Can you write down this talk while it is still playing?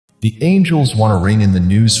The angels want to ring in the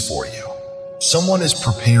news for you. Someone is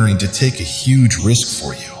preparing to take a huge risk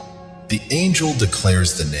for you. The angel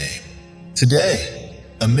declares the name. Today,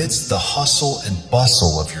 amidst the hustle and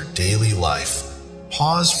bustle of your daily life,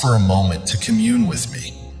 pause for a moment to commune with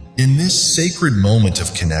me. In this sacred moment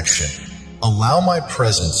of connection, allow my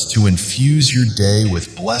presence to infuse your day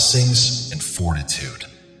with blessings and fortitude.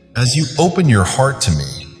 As you open your heart to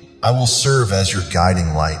me, I will serve as your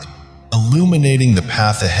guiding light, illuminating the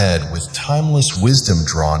path ahead with timeless wisdom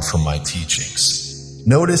drawn from my teachings.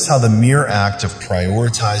 Notice how the mere act of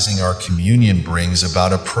prioritizing our communion brings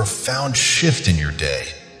about a profound shift in your day,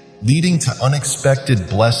 leading to unexpected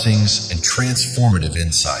blessings and transformative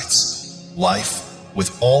insights. Life,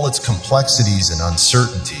 with all its complexities and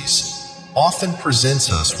uncertainties, often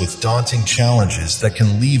presents us with daunting challenges that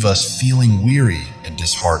can leave us feeling weary and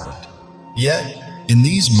disheartened. Yet, in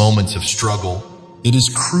these moments of struggle, it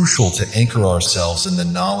is crucial to anchor ourselves in the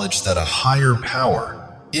knowledge that a higher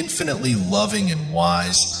power, infinitely loving and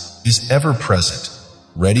wise, is ever present,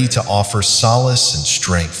 ready to offer solace and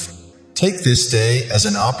strength. Take this day as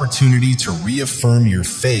an opportunity to reaffirm your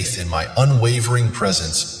faith in my unwavering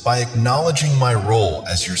presence by acknowledging my role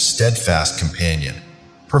as your steadfast companion,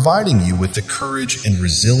 providing you with the courage and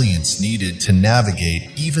resilience needed to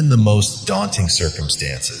navigate even the most daunting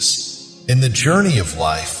circumstances. In the journey of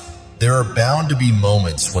life, there are bound to be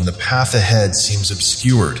moments when the path ahead seems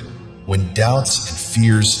obscured, when doubts and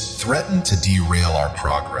fears threaten to derail our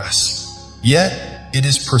progress. Yet, it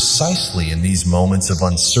is precisely in these moments of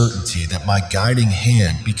uncertainty that my guiding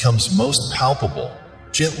hand becomes most palpable,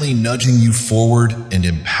 gently nudging you forward and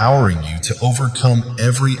empowering you to overcome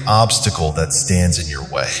every obstacle that stands in your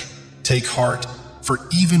way. Take heart, for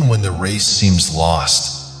even when the race seems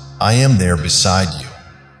lost, I am there beside you,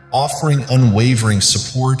 offering unwavering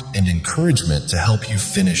support and encouragement to help you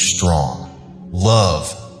finish strong.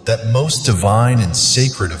 Love, that most divine and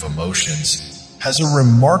sacred of emotions, has a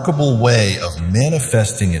remarkable way of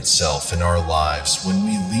manifesting itself in our lives when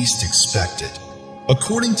we least expect it.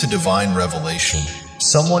 According to divine revelation,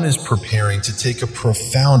 someone is preparing to take a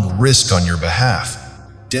profound risk on your behalf,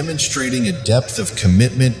 demonstrating a depth of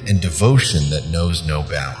commitment and devotion that knows no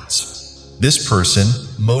bounds. This person,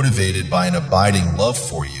 motivated by an abiding love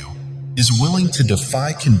for you, is willing to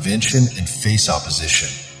defy convention and face opposition,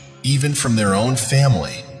 even from their own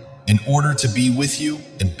family, in order to be with you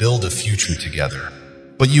and build a future together.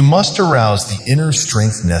 But you must arouse the inner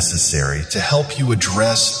strength necessary to help you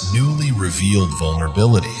address newly revealed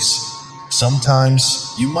vulnerabilities.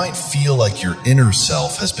 Sometimes, you might feel like your inner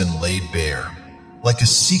self has been laid bare, like a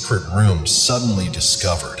secret room suddenly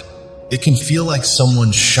discovered. It can feel like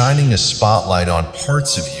someone's shining a spotlight on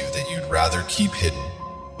parts of you that you'd rather keep hidden.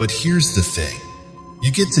 But here's the thing.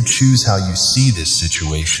 You get to choose how you see this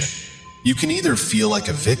situation. You can either feel like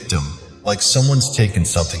a victim, like someone's taken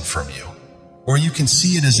something from you, or you can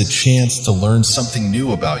see it as a chance to learn something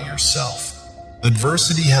new about yourself.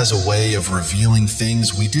 Adversity has a way of revealing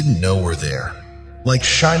things we didn't know were there, like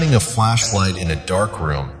shining a flashlight in a dark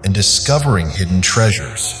room and discovering hidden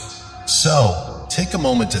treasures. So, take a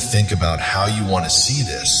moment to think about how you want to see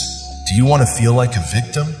this. Do you want to feel like a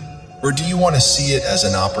victim? Or do you want to see it as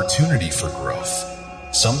an opportunity for growth?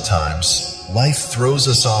 Sometimes, life throws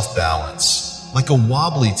us off balance, like a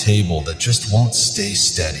wobbly table that just won't stay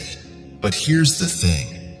steady. But here's the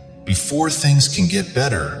thing. Before things can get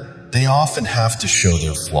better, they often have to show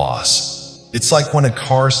their flaws. It's like when a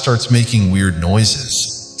car starts making weird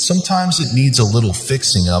noises. Sometimes it needs a little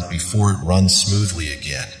fixing up before it runs smoothly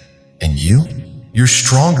again. And you're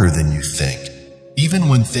stronger than you think. Even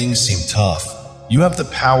when things seem tough, you have the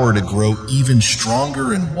power to grow even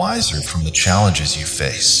stronger and wiser from the challenges you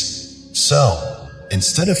face. So,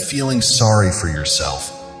 instead of feeling sorry for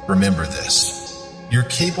yourself, remember this. You're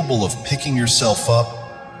capable of picking yourself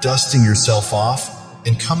up, dusting yourself off,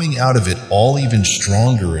 and coming out of it all even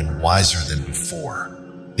stronger and wiser than before.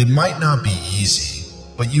 It might not be easy,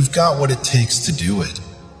 but you've got what it takes to do it.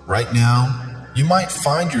 Right now, you might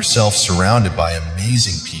find yourself surrounded by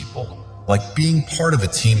amazing people, like being part of a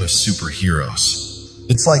team of superheroes.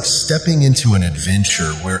 It's like stepping into an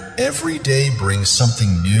adventure where every day brings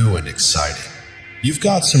something new and exciting. You've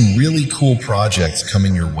got some really cool projects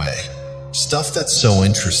coming your way. Stuff that's so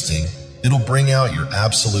interesting, it'll bring out your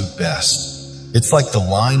absolute best. It's like the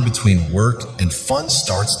line between work and fun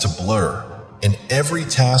starts to blur, and every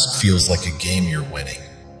task feels like a game you're winning.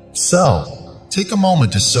 So, take a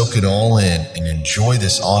moment to soak it all in and enjoy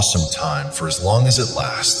this awesome time for as long as it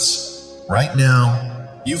lasts. Right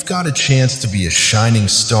now, you've got a chance to be a shining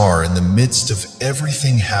star in the midst of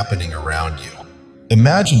everything happening around you.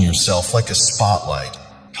 Imagine yourself like a spotlight,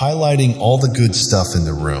 highlighting all the good stuff in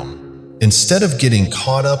the room. Instead of getting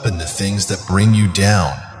caught up in the things that bring you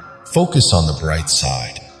down, focus on the bright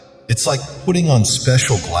side. It's like putting on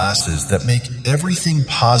special glasses that make everything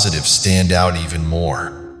positive stand out even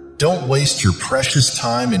more. Don't waste your precious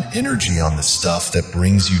time and energy on the stuff that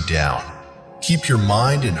brings you down. Keep your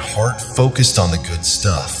mind and heart focused on the good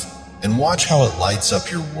stuff, and watch how it lights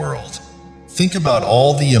up your world. Think about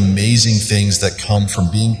all the amazing things that come from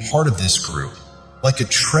being part of this group, like a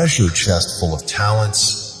treasure chest full of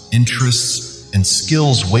talents, interests, and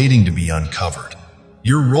skills waiting to be uncovered.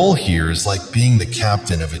 Your role here is like being the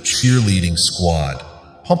captain of a cheerleading squad,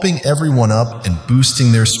 pumping everyone up and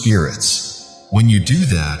boosting their spirits. When you do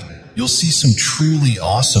that, you'll see some truly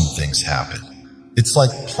awesome things happen. It's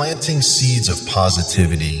like planting seeds of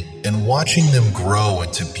positivity and watching them grow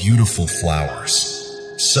into beautiful flowers.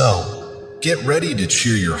 So, get ready to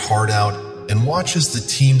cheer your heart out and watch as the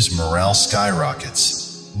team's morale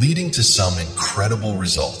skyrockets, leading to some incredible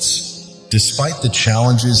results. Despite the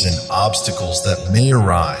challenges and obstacles that may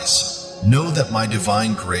arise, know that my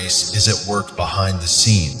divine grace is at work behind the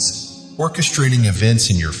scenes, orchestrating events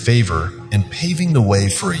in your favor and paving the way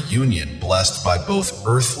for a union blessed by both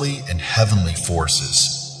earthly and heavenly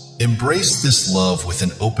forces. Embrace this love with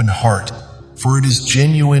an open heart, for it is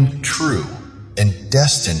genuine, true, and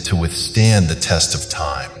destined to withstand the test of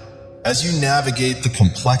time. As you navigate the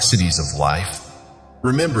complexities of life,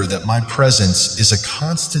 remember that my presence is a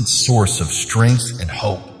constant source of strength and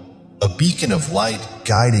hope, a beacon of light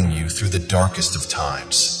guiding you through the darkest of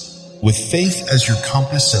times. With faith as your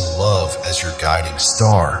compass and love as your guiding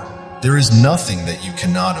star, there is nothing that you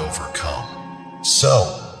cannot overcome.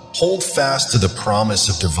 So, hold fast to the promise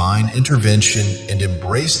of divine intervention and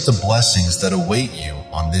embrace the blessings that await you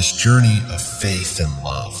on this journey of faith and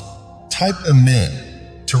love. Type Amen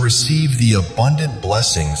to receive the abundant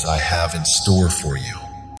blessings I have in store for you.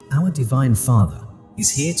 Our Divine Father is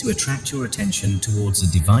here to attract your attention towards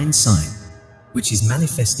a divine sign which is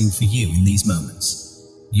manifesting for you in these moments.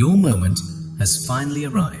 Your moment has finally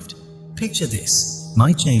arrived. Picture this: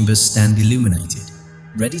 my chambers stand illuminated,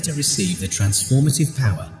 ready to receive the transformative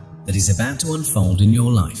power that is about to unfold in your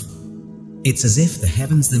life. It's as if the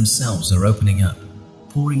heavens themselves are opening up,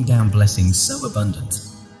 pouring down blessings so abundant,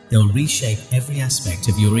 they'll reshape every aspect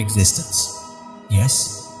of your existence.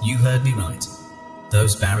 Yes, you heard me right.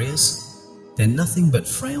 Those barriers, they're nothing but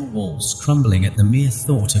frail walls crumbling at the mere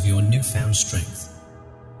thought of your newfound strength.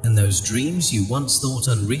 And those dreams you once thought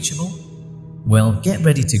unreachable? Well, get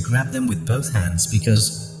ready to grab them with both hands,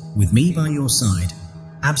 because, with me by your side,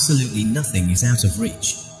 absolutely nothing is out of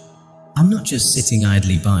reach. I'm not just sitting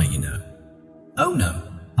idly by, you know. Oh no,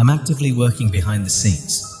 I'm actively working behind the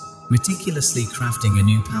scenes, meticulously crafting a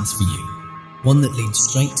new path for you, one that leads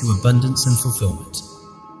straight to abundance and fulfillment.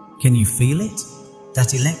 Can you feel it?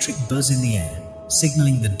 That electric buzz in the air,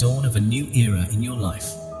 signaling the dawn of a new era in your life.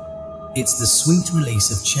 It's the sweet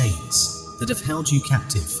release of chains that have held you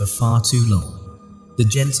captive for far too long, the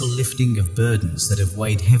gentle lifting of burdens that have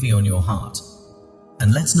weighed heavy on your heart.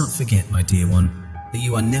 And let's not forget, my dear one, that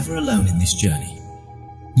you are never alone in this journey.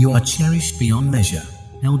 You are cherished beyond measure,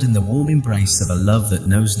 held in the warm embrace of a love that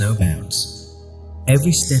knows no bounds.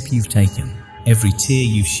 Every step you've taken, every tear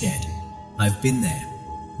you've shed, I've been there,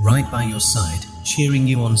 right by your side, cheering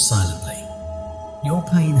you on silently. Your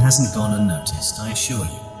pain hasn't gone unnoticed, I assure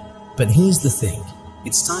you. But here's the thing,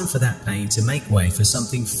 it's time for that pain to make way for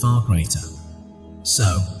something far greater.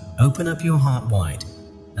 So, open up your heart wide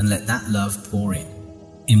and let that love pour in.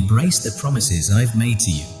 Embrace the promises I've made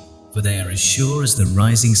to you, for they are as sure as the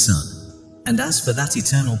rising sun. And as for that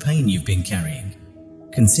eternal pain you've been carrying,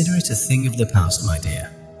 consider it a thing of the past, my dear,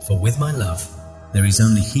 for with my love, there is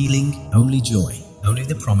only healing, only joy, only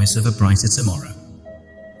the promise of a brighter tomorrow.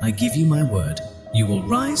 I give you my word, you will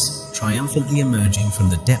rise, triumphantly emerging from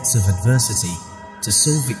the depths of adversity to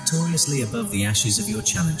soar victoriously above the ashes of your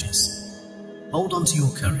challenges. Hold on to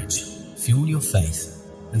your courage, fuel your faith,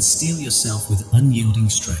 and steel yourself with unyielding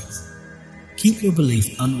strength. Keep your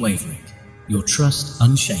belief unwavering, your trust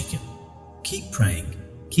unshaken. Keep praying,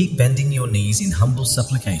 keep bending your knees in humble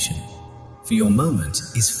supplication, for your moment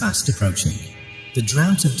is fast approaching. The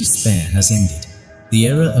drought of despair has ended. The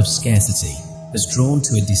era of scarcity has drawn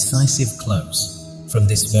to a decisive close. From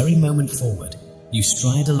this very moment forward, you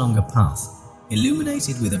stride along a path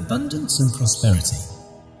illuminated with abundance and prosperity,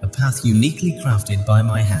 a path uniquely crafted by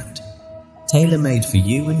my hand, tailor-made for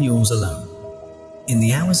you and yours alone. In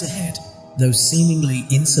the hours ahead, those seemingly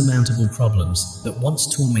insurmountable problems that once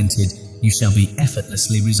tormented you shall be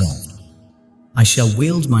effortlessly resolved. I shall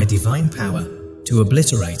wield my divine power to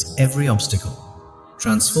obliterate every obstacle,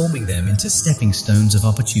 transforming them into stepping stones of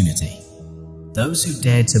opportunity. Those who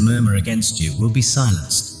dared to murmur against you will be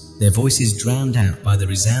silenced, their voices drowned out by the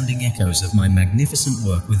resounding echoes of my magnificent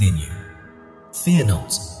work within you. Fear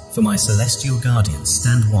not, for my celestial guardians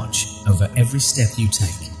stand watch over every step you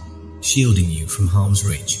take, shielding you from harm's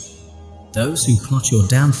reach. Those who plot your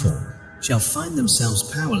downfall shall find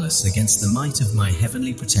themselves powerless against the might of my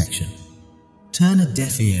heavenly protection. Turn a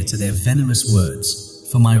deaf ear to their venomous words,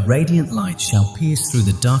 for my radiant light shall pierce through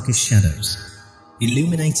the darkest shadows,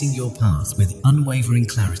 illuminating your path with unwavering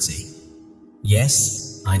clarity.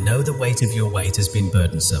 Yes, I know the weight of your weight has been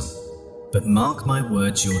burdensome, but mark my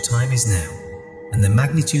words, your time is now, and the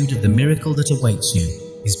magnitude of the miracle that awaits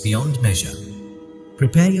you is beyond measure.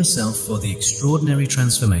 Prepare yourself for the extraordinary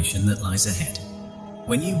transformation that lies ahead.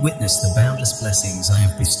 When you witness the boundless blessings I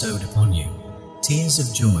have bestowed upon you, tears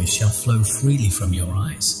of joy shall flow freely from your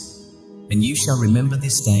eyes, and you shall remember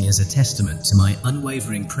this day as a testament to my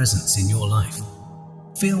unwavering presence in your life.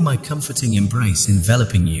 Feel my comforting embrace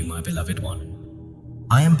enveloping you, my beloved one.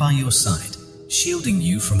 I am by your side, shielding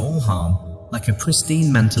you from all harm like a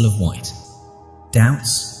pristine mantle of white.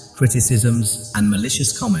 Doubts, criticisms, and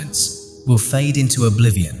malicious comments will fade into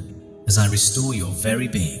oblivion as I restore your very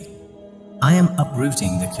being. I am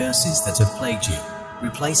uprooting the curses that have plagued you,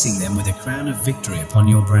 replacing them with a crown of victory upon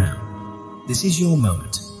your brow. This is your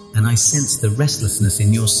moment, and I sense the restlessness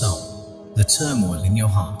in your soul, the turmoil in your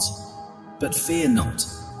heart. But fear not,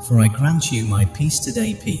 for I grant you my peace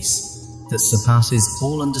today, peace that surpasses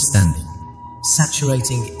all understanding,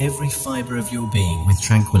 saturating every fiber of your being with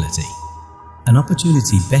tranquility. An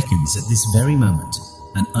opportunity beckons at this very moment,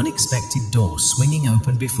 an unexpected door swinging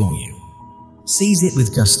open before you. Seize it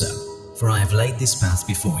with gusto, for I have laid this path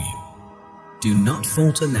before you. Do not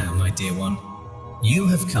falter now, my dear one. You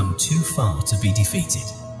have come too far to be defeated.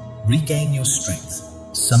 Regain your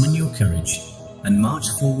strength, summon your courage, and march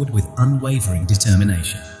forward with unwavering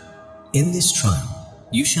determination. In this trial,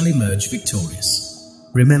 you shall emerge victorious.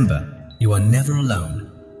 Remember, you are never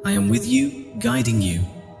alone. I am with you, guiding you,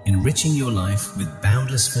 enriching your life with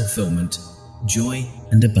boundless fulfillment, joy,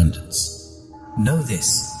 and abundance. Know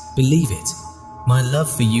this, believe it. My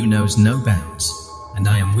love for you knows no bounds, and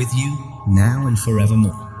I am with you now and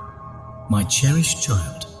forevermore. My cherished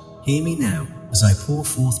child, hear me now as I pour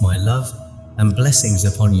forth my love and blessings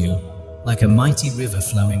upon you like a mighty river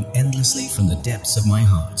flowing endlessly from the depths of my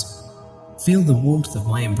heart. Feel the warmth of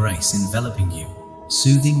my embrace enveloping you,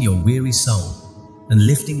 soothing your weary soul and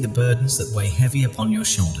lifting the burdens that weigh heavy upon your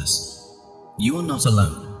shoulders. You are not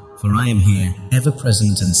alone, for I am here, ever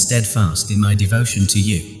present and steadfast in my devotion to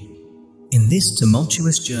you. In this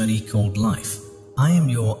tumultuous journey called life, I am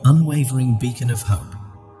your unwavering beacon of hope,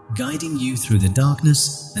 guiding you through the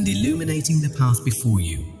darkness and illuminating the path before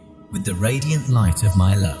you with the radiant light of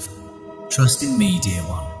my love. Trust in me, dear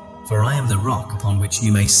one, for I am the rock upon which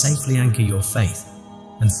you may safely anchor your faith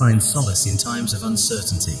and find solace in times of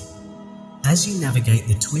uncertainty. As you navigate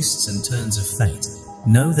the twists and turns of fate,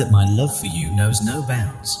 know that my love for you knows no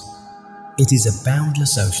bounds. It is a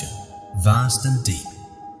boundless ocean, vast and deep,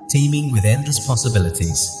 teeming with endless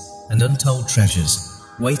possibilities and untold treasures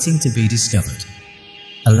waiting to be discovered.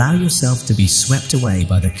 Allow yourself to be swept away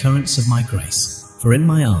by the currents of my grace, for in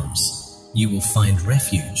my arms you will find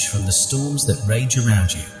refuge from the storms that rage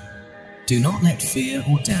around you. Do not let fear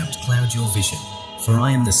or doubt cloud your vision, for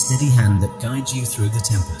I am the steady hand that guides you through the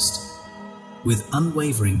tempest. With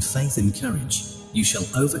unwavering faith and courage, you shall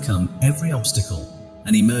overcome every obstacle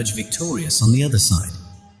and emerge victorious on the other side.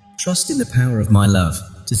 Trust in the power of my love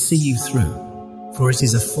to see you through, for it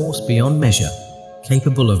is a force beyond measure,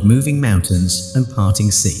 capable of moving mountains and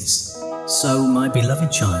parting seas. So, my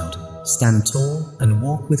beloved child, stand tall and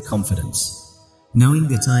walk with confidence, knowing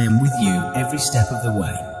that I am with you every step of the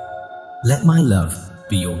way. Let my love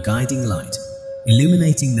be your guiding light,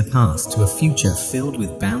 illuminating the path to a future filled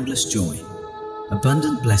with boundless joy,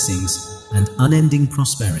 abundant blessings, and unending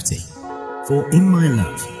prosperity. For in my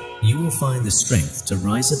love, you will find the strength to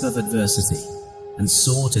rise above adversity and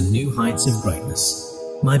soar to new heights of greatness.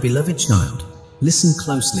 My beloved child, listen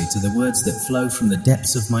closely to the words that flow from the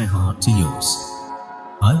depths of my heart to yours.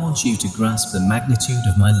 I want you to grasp the magnitude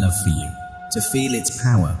of my love for you, to feel its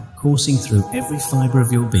power coursing through every fiber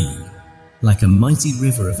of your being, like a mighty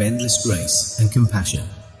river of endless grace and compassion.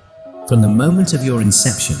 From the moment of your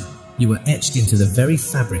inception, you were etched into the very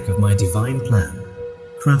fabric of my divine plan,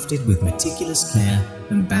 crafted with meticulous care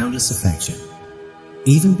and boundless affection.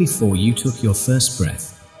 Even before you took your first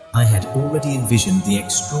breath, I had already envisioned the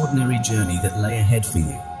extraordinary journey that lay ahead for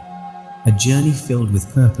you. A journey filled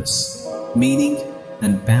with purpose, meaning,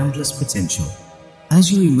 and boundless potential.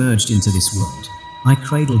 As you emerged into this world, I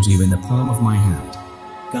cradled you in the palm of my hand,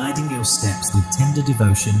 guiding your steps with tender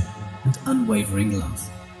devotion and unwavering love.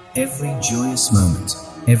 Every joyous moment,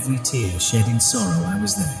 every tear shed in sorrow, I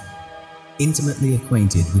was there. Intimately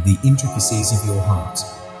acquainted with the intricacies of your heart,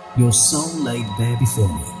 your soul laid bare before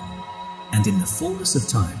me. And in the fullness of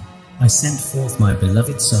time, I sent forth my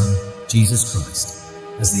beloved Son, Jesus Christ,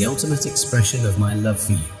 as the ultimate expression of my love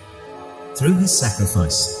for you. Through his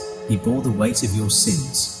sacrifice, he bore the weight of your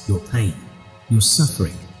sins, your pain, your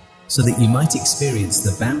suffering, so that you might experience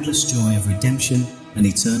the boundless joy of redemption and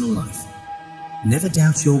eternal life. Never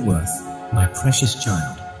doubt your worth, my precious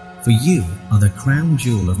child, for you are the crown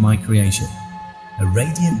jewel of my creation, a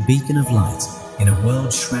radiant beacon of light in a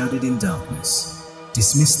world shrouded in darkness.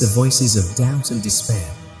 Dismiss the voices of doubt and despair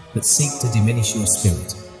that seek to diminish your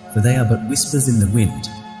spirit, for they are but whispers in the wind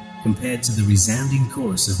compared to the resounding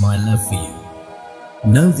chorus of my love for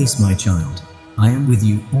you. Know this, my child, I am with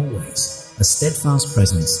you always, a steadfast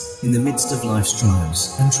presence in the midst of life's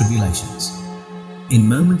trials and tribulations. In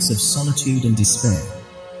moments of solitude and despair,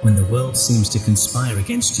 when the world seems to conspire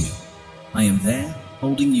against you, I am there,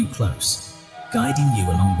 holding you close, guiding you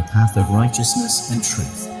along the path of righteousness and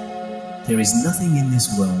truth. There is nothing in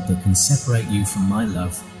this world that can separate you from my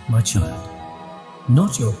love, my child.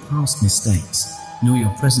 Not your past mistakes, nor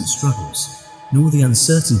your present struggles, nor the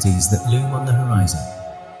uncertainties that loom on the horizon.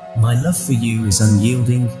 My love for you is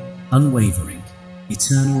unyielding, unwavering,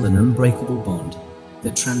 eternal and unbreakable bond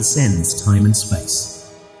that transcends time and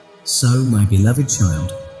space. So, my beloved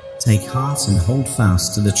child, take heart and hold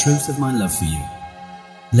fast to the truth of my love for you.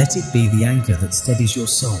 Let it be the anchor that steadies your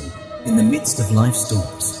soul in the midst of life's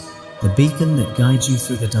storms, the beacon that guides you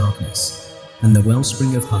through the darkness, and the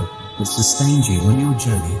wellspring of hope that sustains you on your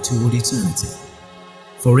journey toward eternity.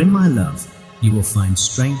 For in my love, you will find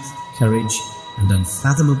strength, courage, and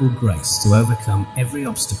unfathomable grace to overcome every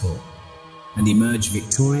obstacle and emerge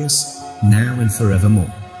victorious now and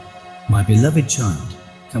forevermore. My beloved child,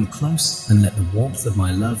 come close and let the warmth of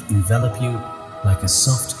my love envelop you like a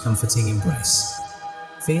soft, comforting embrace.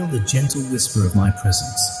 Feel the gentle whisper of my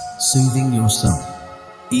presence, soothing your soul,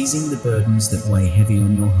 easing the burdens that weigh heavy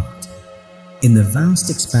on your heart. In the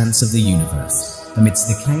vast expanse of the universe, amidst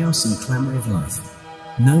the chaos and clamor of life,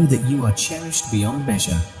 know that you are cherished beyond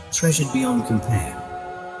measure, treasured beyond compare.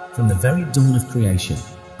 From the very dawn of creation,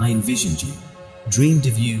 I envisioned you, dreamed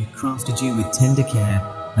of you, crafted you with tender care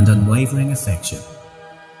and unwavering affection.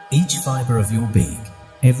 Each fiber of your being,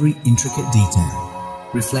 every intricate detail,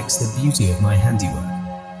 reflects the beauty of my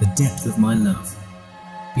handiwork, the depth of my love.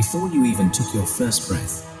 Before you even took your first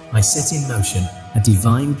breath, I set in motion a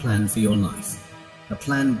divine plan for your life, a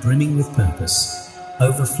plan brimming with purpose,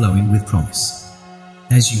 overflowing with promise.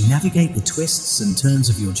 As you navigate the twists and turns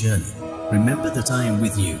of your journey, remember that I am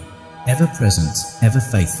with you, ever present, ever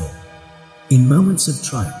faithful. In moments of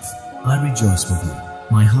triumph, I rejoice with you,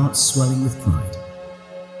 my heart swelling with pride.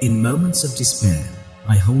 In moments of despair,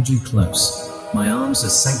 I hold you close, my arms a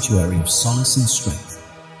sanctuary of solace and strength.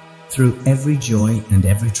 Through every joy and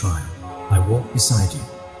every trial, I walk beside you,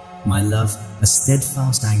 my love a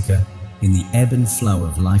steadfast anchor in the ebb and flow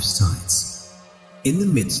of life's tides. In the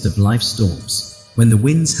midst of life's storms, when the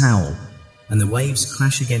winds howl and the waves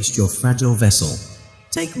crash against your fragile vessel,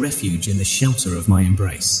 take refuge in the shelter of my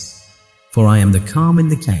embrace. For I am the calm in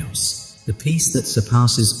the chaos, the peace that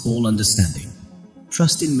surpasses all understanding.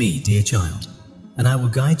 Trust in me, dear child, and I will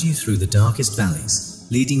guide you through the darkest valleys,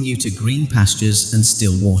 leading you to green pastures and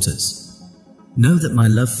still waters. Know that my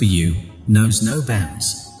love for you knows no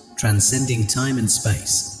bounds, transcending time and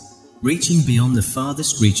space, reaching beyond the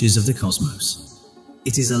farthest reaches of the cosmos.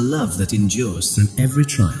 It is a love that endures through every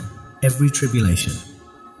trial, every tribulation,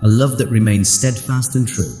 a love that remains steadfast and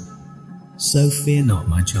true. So fear not,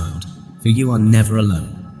 my child, for you are never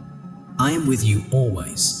alone. I am with you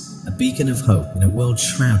always, a beacon of hope in a world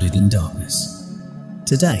shrouded in darkness.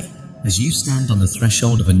 Today, as you stand on the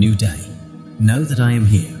threshold of a new day, know that I am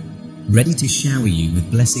here, ready to shower you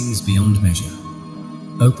with blessings beyond measure.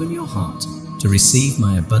 Open your heart to receive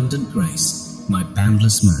my abundant grace, my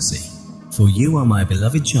boundless mercy. For you are my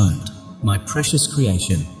beloved child, my precious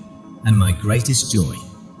creation, and my greatest joy.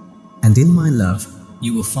 And in my love,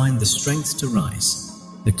 you will find the strength to rise,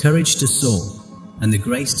 the courage to soar, and the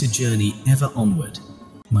grace to journey ever onward.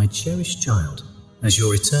 My cherished child, as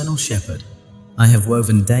your eternal shepherd, I have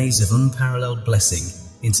woven days of unparalleled blessing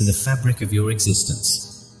into the fabric of your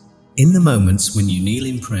existence. In the moments when you kneel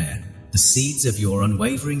in prayer, the seeds of your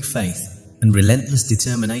unwavering faith and relentless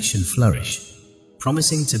determination flourish,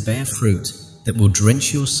 promising to bear fruit that will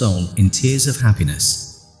drench your soul in tears of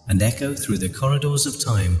happiness and echo through the corridors of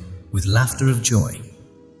time with laughter of joy.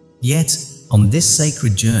 Yet, on this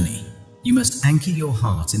sacred journey, you must anchor your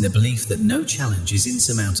heart in the belief that no challenge is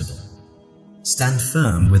insurmountable. Stand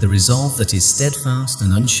firm with a resolve that is steadfast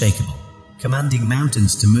and unshakable, commanding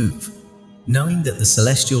mountains to move, knowing that the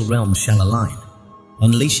celestial realm shall align,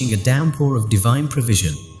 unleashing a downpour of divine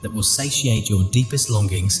provision that will satiate your deepest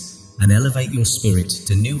longings and elevate your spirit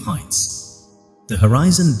to new heights. The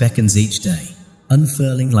horizon beckons each day,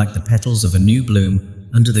 unfurling like the petals of a new bloom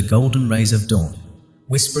under the golden rays of dawn,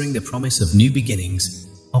 whispering the promise of new beginnings,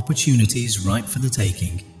 opportunities ripe for the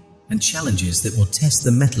taking, and challenges that will test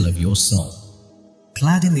the mettle of your soul.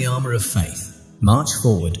 Clad in the armor of faith, march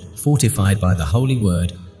forward, fortified by the Holy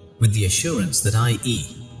Word, with the assurance that I,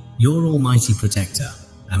 your Almighty Protector,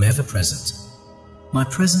 am ever present. My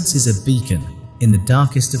presence is a beacon in the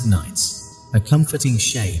darkest of nights, a comforting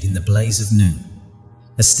shade in the blaze of noon,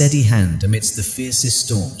 a steady hand amidst the fiercest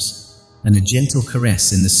storms, and a gentle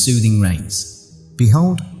caress in the soothing rains.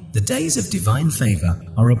 Behold, the days of divine favor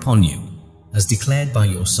are upon you, as declared by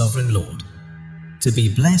your sovereign Lord. To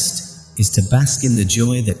be blessed is to bask in the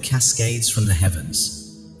joy that cascades from the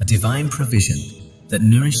heavens, a divine provision that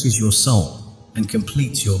nourishes your soul and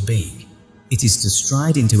completes your being. It is to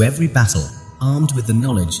stride into every battle armed with the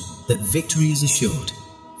knowledge that victory is assured,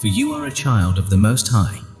 for you are a child of the Most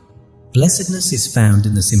High. Blessedness is found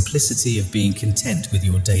in the simplicity of being content with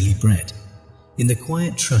your daily bread, in the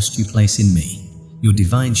quiet trust you place in me, your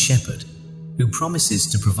divine shepherd, who promises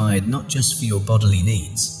to provide not just for your bodily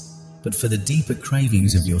needs, but for the deeper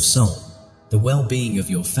cravings of your soul, the well-being of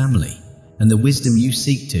your family, and the wisdom you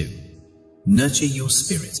seek to nurture your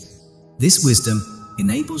spirit. This wisdom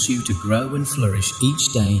enables you to grow and flourish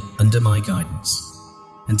each day under my guidance,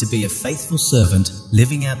 and to be a faithful servant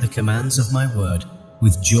living out the commands of my word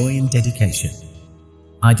with joy and dedication.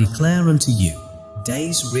 I declare unto you,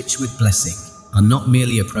 days rich with blessing are not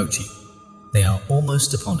merely approaching, they are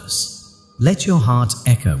almost upon us. Let your heart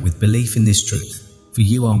echo with belief in this truth, for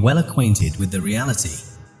you are well acquainted with the reality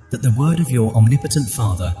that the word of your omnipotent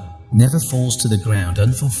Father never falls to the ground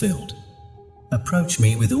unfulfilled. Approach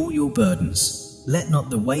me with all your burdens. Let not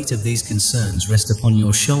the weight of these concerns rest upon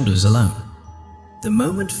your shoulders alone. The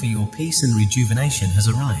moment for your peace and rejuvenation has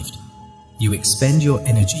arrived. You expend your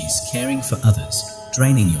energies caring for others,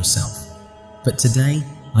 draining yourself. But today,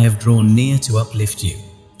 I have drawn near to uplift you,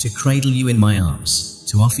 to cradle you in my arms,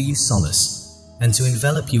 to offer you solace, and to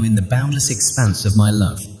envelop you in the boundless expanse of my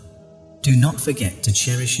love. Do not forget to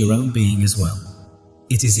cherish your own being as well.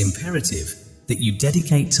 It is imperative that you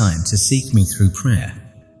dedicate time to seek me through prayer,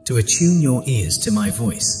 to attune your ears to my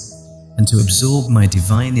voice, and to absorb my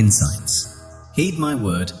divine insights. Heed my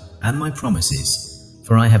word and my promises,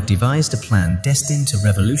 for I have devised a plan destined to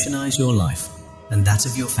revolutionize your life and that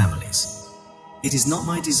of your families. It is not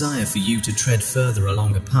my desire for you to tread further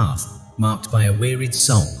along a path marked by a wearied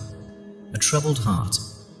soul, a troubled heart,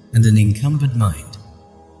 and an encumbered mind.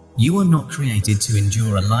 You are not created to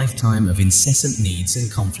endure a lifetime of incessant needs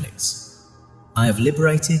and conflicts. I have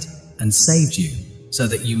liberated and saved you so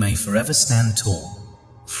that you may forever stand tall,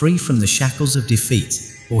 free from the shackles of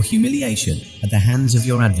defeat or humiliation at the hands of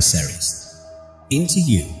your adversaries. Into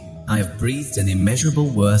you I have breathed an immeasurable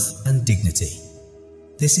worth and dignity.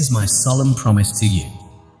 This is my solemn promise to you.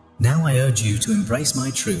 Now I urge you to embrace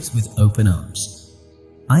my truth with open arms.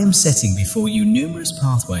 I am setting before you numerous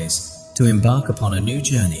pathways to embark upon a new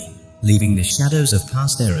journey, leaving the shadows of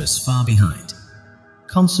past errors far behind.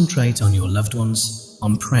 Concentrate on your loved ones,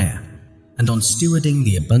 on prayer, and on stewarding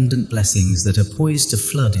the abundant blessings that are poised to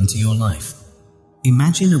flood into your life.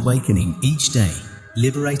 Imagine awakening each day,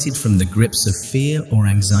 liberated from the grips of fear or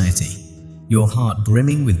anxiety, your heart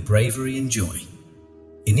brimming with bravery and joy.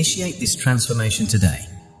 Initiate this transformation today.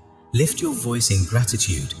 Lift your voice in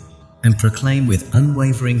gratitude and proclaim with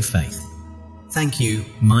unwavering faith, "Thank you,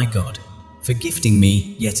 my God, for gifting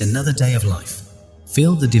me yet another day of life."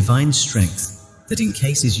 Feel the divine strength that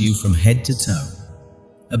encases you from head to toe.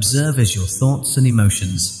 Observe as your thoughts and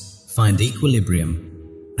emotions find equilibrium,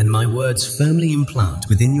 and my words firmly implant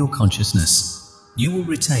within your consciousness. You will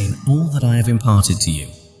retain all that I have imparted to you,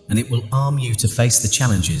 and it will arm you to face the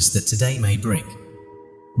challenges that today may bring.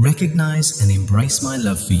 Recognize and embrace my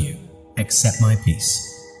love for you. Accept my peace.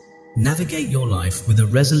 Navigate your life with a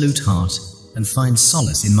resolute heart and find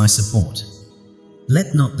solace in my support.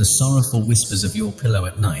 Let not the sorrowful whispers of your pillow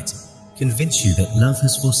at night convince you that love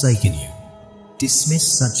has forsaken you.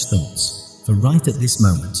 Dismiss such thoughts, for right at this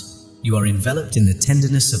moment, you are enveloped in the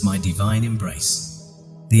tenderness of my divine embrace.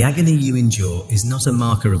 The agony you endure is not a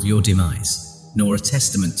marker of your demise, nor a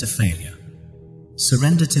testament to failure.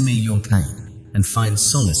 Surrender to me your pain and find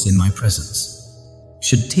solace in my presence.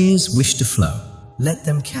 Should tears wish to flow, let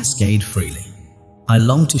them cascade freely. I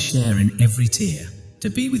long to share in every tear, to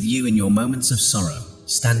be with you in your moments of sorrow,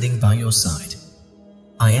 standing by your side.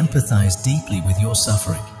 I empathize deeply with your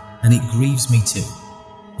suffering, and it grieves me too.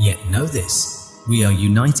 Yet know this, we are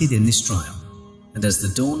united in this trial, and as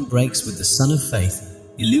the dawn breaks with the sun of faith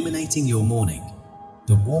illuminating your morning,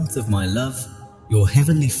 the warmth of my love, your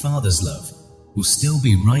Heavenly Father's love, will still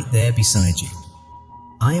be right there beside you.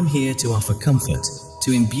 I am here to offer comfort,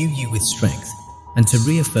 to imbue you with strength, and to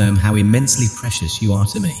reaffirm how immensely precious you are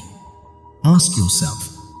to me. Ask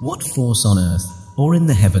yourself, what force on earth or in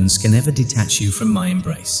the heavens can ever detach you from my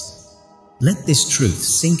embrace? Let this truth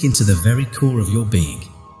sink into the very core of your being.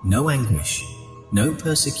 No anguish, no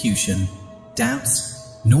persecution,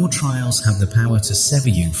 doubts, nor trials have the power to sever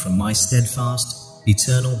you from my steadfast,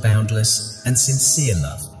 eternal, boundless, and sincere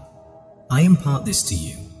love. I impart this to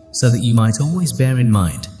you so that you might always bear in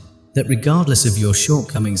mind that regardless of your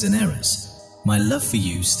shortcomings and errors, my love for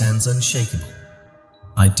you stands unshakable.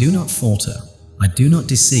 I do not falter, I do not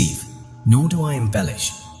deceive, nor do I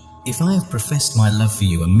embellish. If I have professed my love for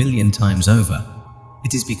you 1,000,000 times over,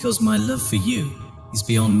 it is because my love for you is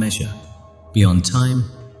beyond measure, beyond time,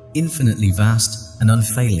 infinitely vast and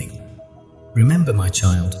unfailing. Remember, my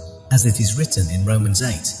child, as it is written in Romans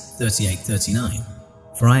 8:38-39,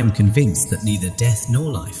 for I am convinced that neither death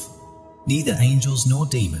nor life, neither angels nor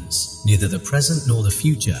demons, neither the present nor the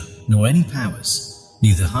future, nor any powers,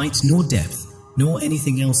 neither height nor depth, nor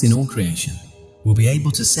anything else in all creation, will be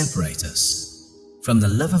able to separate us from the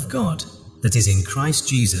love of God that is in Christ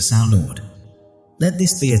Jesus our Lord. Let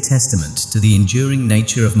this be a testament to the enduring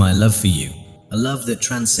nature of my love for you, a love that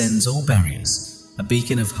transcends all barriers, a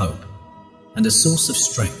beacon of hope, and a source of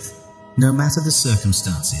strength, no matter the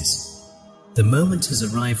circumstances. The moment has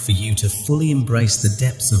arrived for you to fully embrace the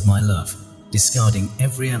depths of my love, discarding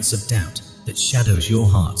every ounce of doubt that shadows your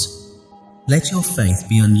heart. Let your faith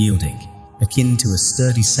be unyielding, akin to a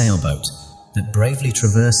sturdy sailboat that bravely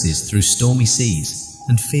traverses through stormy seas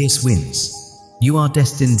and fierce winds. You are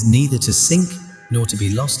destined neither to sink, nor to be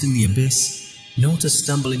lost in the abyss, nor to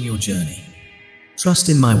stumble in your journey. Trust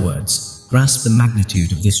in my words, grasp the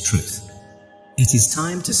magnitude of this truth. It is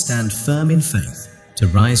time to stand firm in faith, to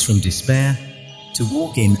rise from despair, to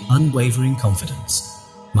walk in unwavering confidence.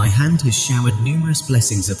 My hand has showered numerous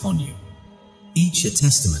blessings upon you, each a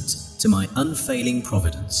testament to my unfailing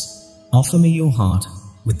providence. Offer me your heart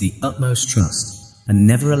with the utmost trust, and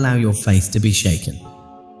never allow your faith to be shaken.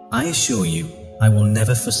 I assure you, I will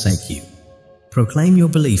never forsake you. Proclaim your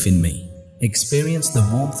belief in me. Experience the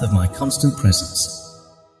warmth of my constant presence.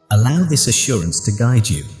 Allow this assurance to guide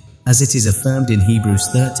you, as it is affirmed in Hebrews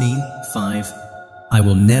 13:5, I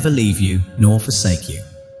will never leave you nor forsake you.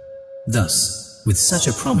 Thus, with such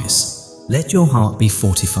a promise, let your heart be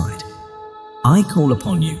fortified. I call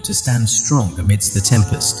upon you to stand strong amidst the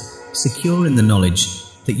tempest, secure in the knowledge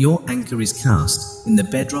that your anchor is cast in the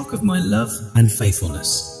bedrock of my love and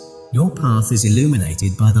faithfulness. Your path is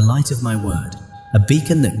illuminated by the light of my word, a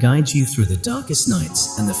beacon that guides you through the darkest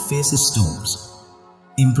nights and the fiercest storms.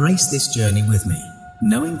 Embrace this journey with me,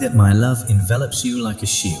 knowing that my love envelops you like a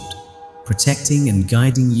shield, protecting and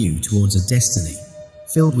guiding you towards a destiny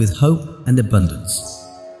filled with hope and abundance.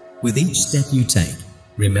 With each step you take,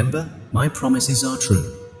 remember, my promises are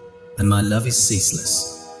true, and my love is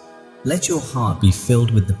ceaseless. Let your heart be filled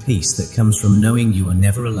with the peace that comes from knowing you are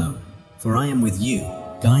never alone, for I am with you,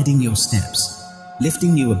 guiding your steps,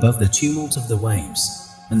 lifting you above the tumult of the waves,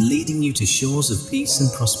 and leading you to shores of peace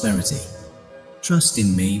and prosperity. Trust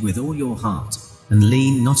in me with all your heart, and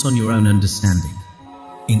lean not on your own understanding.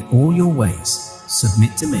 In all your ways,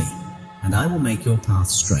 submit to me, and I will make your path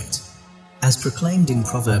straight. As proclaimed in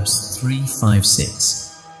Proverbs 3:5-6,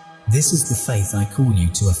 this is the faith I call you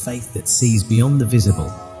to, a faith that sees beyond the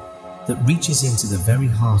visible, that reaches into the very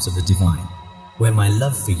heart of the divine, where my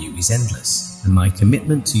love for you is endless, and my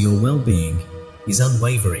commitment to your well-being is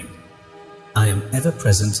unwavering. I am ever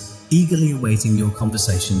present, eagerly awaiting your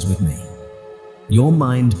conversations with me. Your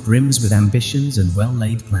mind brims with ambitions and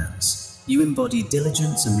well-laid plans. You embody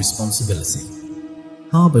diligence and responsibility.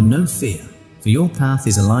 Harbor no fear, for your path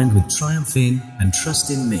is aligned with triumph in and trust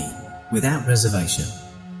in me, without reservation.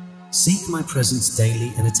 Seek my presence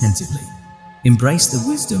daily and attentively. Embrace the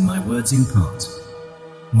wisdom my words impart.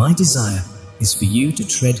 My desire is for you to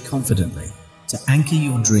tread confidently, to anchor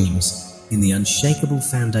your dreams in the unshakable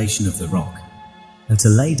foundation of the rock, and to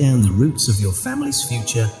lay down the roots of your family's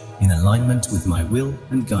future in alignment with my will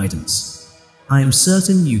and guidance. I am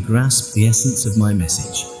certain you grasp the essence of my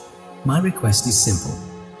message. My request is simple: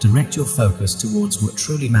 direct your focus towards what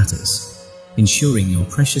truly matters, ensuring your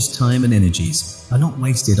precious time and energies are not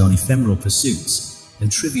wasted on ephemeral pursuits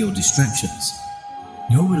and trivial distractions.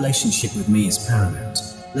 Your relationship with me is paramount.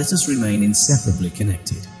 Let us remain inseparably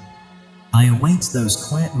connected. I await those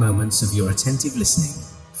quiet moments of your attentive listening,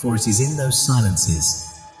 for it is in those silences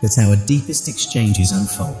that our deepest exchanges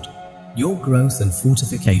unfold. Your growth and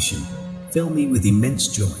fortification fill me with immense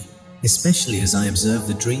joy, especially as I observe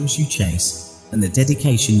the dreams you chase and the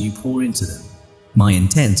dedication you pour into them. My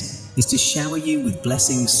intent is to shower you with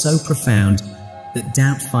blessings so profound that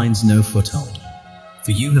doubt finds no foothold.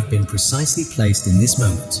 For you have been precisely placed in this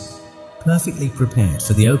moment, perfectly prepared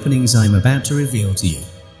for the openings I am about to reveal to you.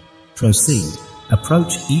 Proceed.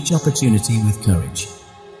 Approach each opportunity with courage.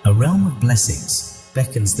 A realm of blessings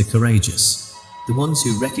beckons the courageous, the ones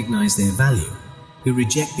who recognize their value, who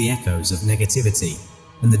reject the echoes of negativity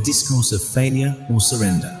and the discourse of failure or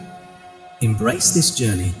surrender. Embrace this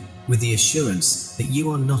journey with the assurance that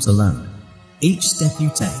you are not alone. Each step you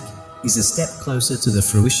take is a step closer to the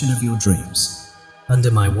fruition of your dreams.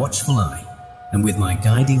 Under my watchful eye and with my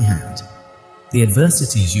guiding hand, the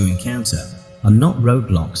adversities you encounter are not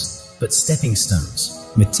roadblocks, but stepping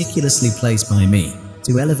stones, meticulously placed by me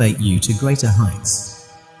to elevate you to greater heights.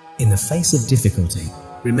 In the face of difficulty,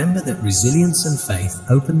 remember that resilience and faith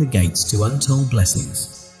open the gates to untold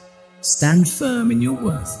blessings. Stand firm in your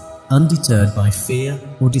worth, undeterred by fear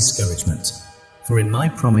or discouragement, for in my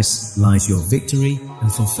promise lies your victory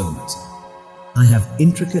and fulfillment. I have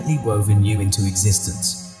intricately woven you into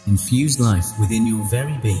existence, infused life within your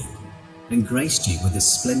very being, and graced you with a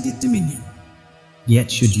splendid dominion. Yet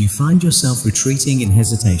should you find yourself retreating in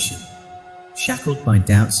hesitation, shackled by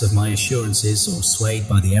doubts of my assurances or swayed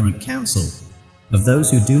by the errant counsel of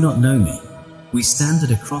those who do not know me, we stand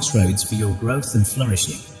at a crossroads for your growth and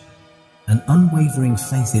flourishing. An unwavering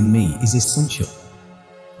faith in me is essential.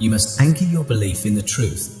 You must anchor your belief in the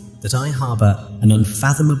truth that I harbor an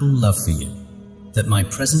unfathomable love for you, that my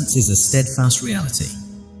presence is a steadfast reality,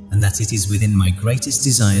 and that it is within my greatest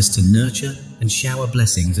desires to nurture and shower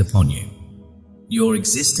blessings upon you. Your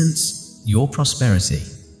existence, your prosperity,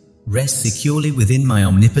 rest securely within my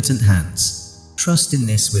omnipotent hands. Trust in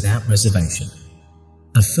this without reservation.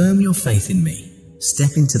 Affirm your faith in me.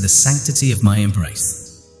 Step into the sanctity of my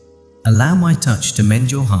embrace. Allow my touch to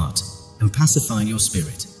mend your heart and pacify your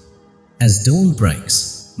spirit. As dawn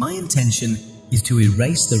breaks, my intention is to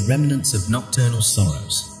erase the remnants of nocturnal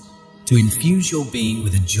sorrows, to infuse your being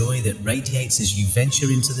with a joy that radiates as you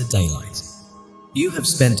venture into the daylight. You have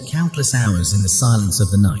spent countless hours in the silence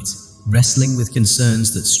of the night, wrestling with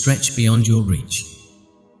concerns that stretch beyond your reach.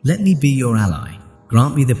 Let me be your ally.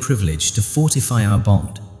 Grant me the privilege to fortify our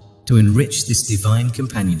bond, to enrich this divine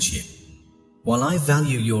companionship. While I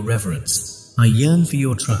value your reverence, I yearn for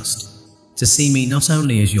your trust, to see me not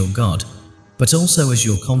only as your God, but also as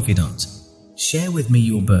your confidant. Share with me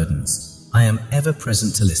your burdens. I am ever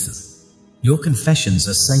present to listen. Your confessions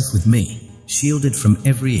are safe with me, shielded from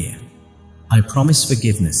every ear. I promise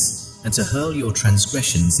forgiveness and to hurl your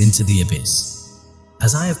transgressions into the abyss.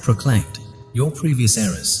 As I have proclaimed, your previous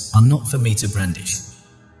errors are not for me to brandish.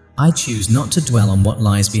 I choose not to dwell on what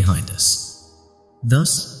lies behind us.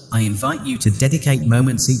 Thus, I invite you to dedicate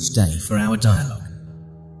moments each day for our dialogue.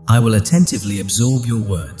 I will attentively absorb your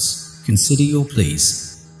words, consider your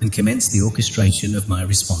pleas, and commence the orchestration of my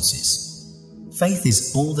responses. Faith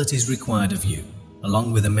is all that is required of you,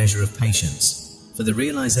 along with a measure of patience, for the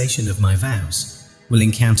realization of my vows will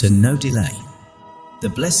encounter no delay. The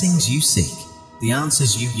blessings you seek, the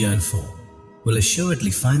answers you yearn for, will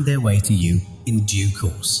assuredly find their way to you in due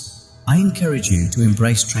course. I encourage you to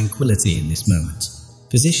embrace tranquility in this moment,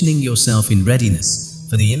 positioning yourself in readiness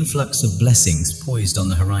for the influx of blessings poised on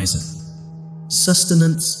the horizon.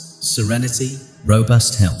 Sustenance, serenity,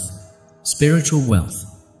 robust health, spiritual wealth,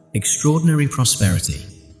 extraordinary prosperity,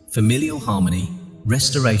 familial harmony,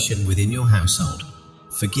 restoration within your household,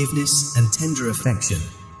 forgiveness and tender affection,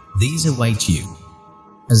 these await you.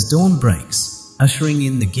 As dawn breaks, ushering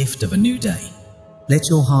in the gift of a new day, let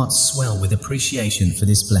your heart swell with appreciation for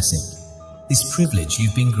this blessing, this privilege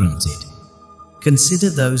you've been granted. Consider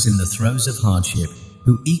those in the throes of hardship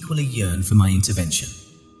who equally yearn for my intervention.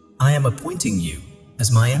 I am appointing you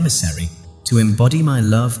as my emissary to embody my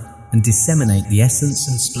love and disseminate the essence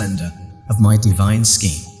and splendor of my divine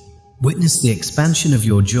scheme. Witness the expansion of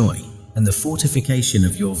your joy and the fortification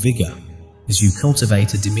of your vigor as you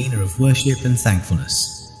cultivate a demeanor of worship and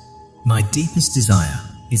thankfulness. My deepest desire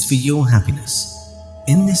is for your happiness.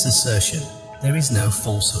 In this assertion, there is no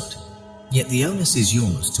falsehood, yet the onus is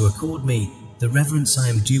yours to accord me the reverence I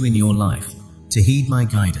am due in your life, to heed my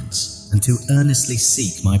guidance, and to earnestly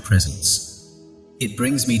seek my presence. It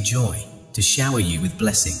brings me joy to shower you with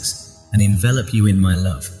blessings and envelop you in my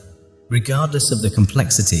love, regardless of the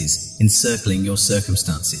complexities encircling your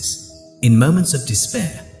circumstances. In moments of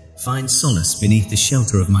despair, find solace beneath the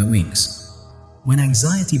shelter of my wings. When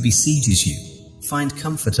anxiety besieges you, Find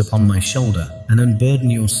comfort upon my shoulder and unburden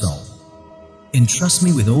your soul. Entrust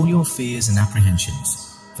me with all your fears and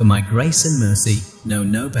apprehensions, for my grace and mercy know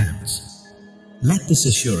no bounds. Let this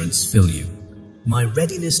assurance fill you, my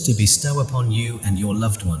readiness to bestow upon you and your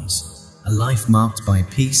loved ones a life marked by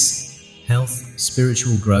peace, health,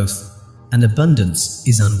 spiritual growth, and abundance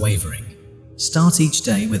is unwavering. Start each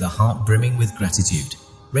day with a heart brimming with gratitude,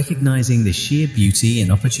 recognizing the sheer beauty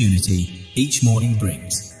and opportunity each morning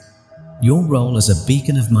brings. Your role as a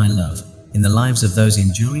beacon of my love in the lives of those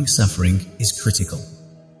enduring suffering is critical.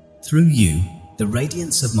 Through you, the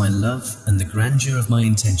radiance of my love and the grandeur of my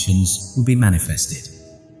intentions will be manifested.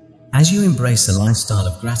 As you embrace a lifestyle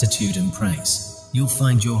of gratitude and praise, you'll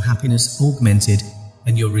find your happiness augmented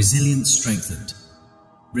and your resilience strengthened.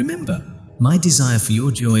 Remember, my desire for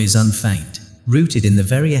your joy is unfeigned, rooted in the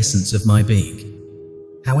very essence of my being.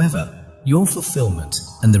 However, your fulfillment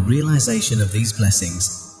and the realization of these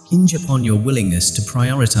blessings hinge upon your willingness to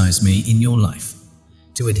prioritize me in your life,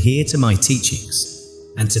 to adhere to my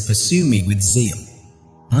teachings, and to pursue me with zeal.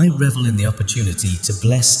 I revel in the opportunity to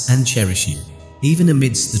bless and cherish you, even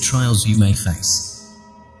amidst the trials you may face.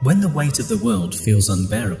 When the weight of the world feels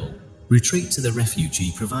unbearable, retreat to the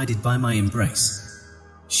refuge provided by my embrace.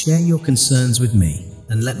 Share your concerns with me,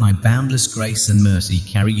 and let my boundless grace and mercy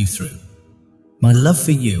carry you through. My love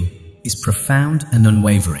for you is profound and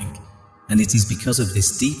unwavering, and it is because of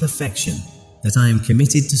this deep affection that I am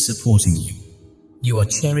committed to supporting you. You are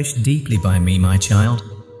cherished deeply by me, my child,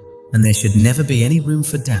 and there should never be any room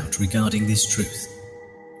for doubt regarding this truth.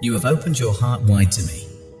 You have opened your heart wide to me,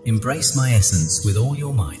 embraced my essence with all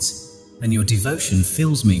your might, and your devotion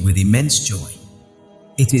fills me with immense joy.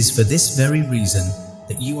 It is for this very reason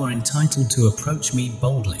that you are entitled to approach me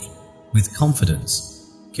boldly, with confidence,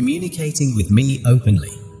 communicating with me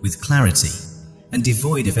openly, with clarity, and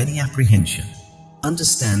devoid of any apprehension.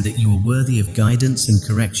 Understand that you are worthy of guidance and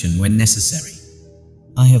correction when necessary.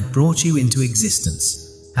 I have brought you into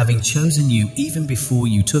existence, having chosen you even before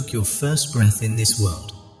you took your first breath in this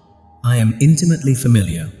world. I am intimately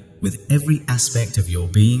familiar with every aspect of your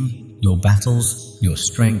being, your battles, your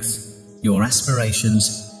strengths, your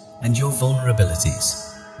aspirations, and your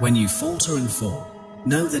vulnerabilities. When you falter and fall,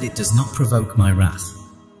 know that it does not provoke my wrath.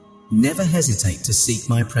 Never hesitate to seek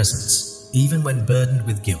my presence, even when burdened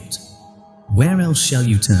with guilt. Where else shall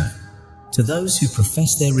you turn? To those who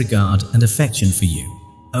profess their regard and affection for you,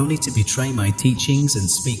 only to betray my teachings and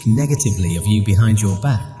speak negatively of you behind your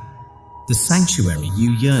back. The sanctuary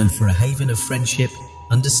you yearn for, a haven of friendship,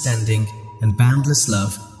 understanding, and boundless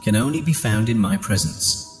love, can only be found in my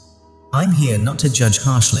presence. I'm here not to judge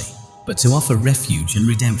harshly, but to offer refuge and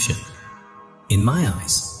redemption. In my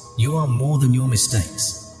eyes, you are more than your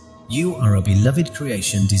mistakes. You are a beloved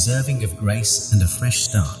creation deserving of grace and a fresh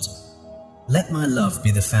start. Let my love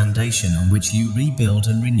be the foundation on which you rebuild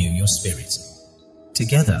and renew your spirit.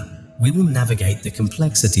 Together, we will navigate the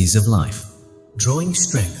complexities of life, drawing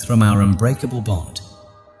strength from our unbreakable bond.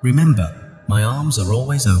 Remember, my arms are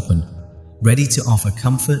always open, ready to offer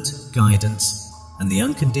comfort, guidance, and the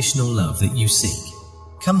unconditional love that you seek.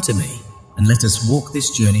 Come to me, and let us walk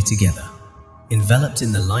this journey together, enveloped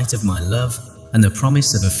in the light of my love and the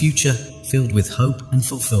promise of a future filled with hope and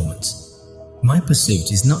fulfillment. My pursuit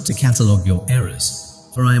is not to catalogue your errors,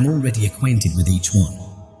 for I am already acquainted with each one.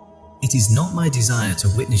 It is not my desire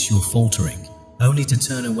to witness your faltering, only to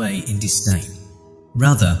turn away in disdain.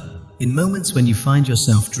 Rather, in moments when you find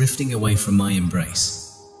yourself drifting away from my embrace,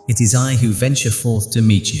 it is I who venture forth to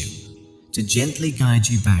meet you, to gently guide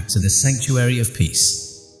you back to the sanctuary of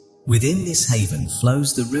peace. Within this haven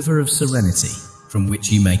flows the river of serenity, from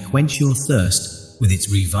which you may quench your thirst with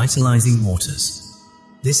its revitalizing waters.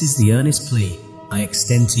 This is the earnest plea I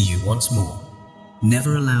extend to you once more.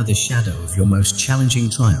 Never allow the shadow of your most challenging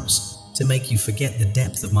trials to make you forget the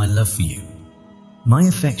depth of my love for you. My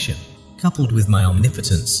affection, coupled with my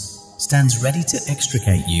omnipotence, stands ready to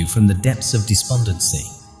extricate you from the depths of despondency,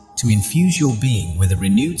 to infuse your being with a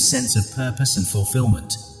renewed sense of purpose and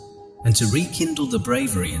fulfillment, and to rekindle the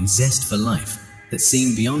bravery and zest for life that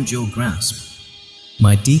seem beyond your grasp.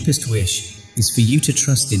 My deepest wish is for you to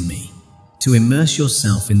trust in me, to immerse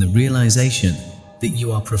yourself in the realization that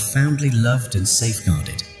you are profoundly loved and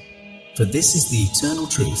safeguarded. For this is the eternal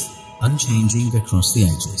truth, unchanging across the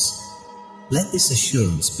ages. Let this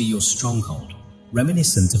assurance be your stronghold,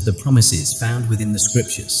 reminiscent of the promises found within the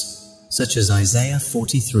scriptures, such as Isaiah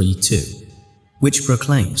 43:2, which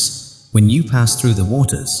proclaims, "When you pass through the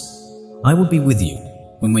waters, I will be with you,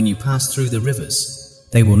 and when you pass through the rivers,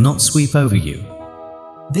 they will not sweep over you."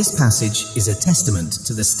 This passage is a testament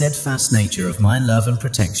to the steadfast nature of my love and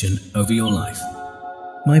protection over your life.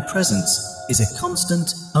 My presence is a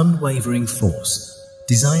constant, unwavering force,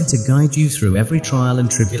 designed to guide you through every trial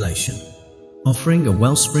and tribulation, offering a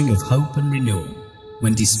wellspring of hope and renewal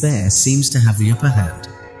when despair seems to have the upper hand.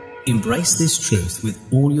 Embrace this truth with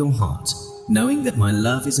all your heart, knowing that my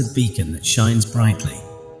love is a beacon that shines brightly,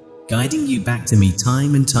 guiding you back to me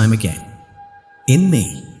time and time again. In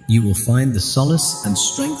me, you will find the solace and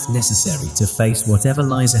strength necessary to face whatever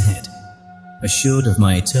lies ahead. Assured of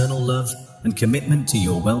my eternal love and commitment to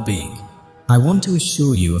your well-being, I want to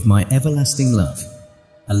assure you of my everlasting love,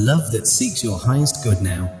 a love that seeks your highest good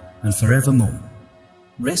now and forevermore.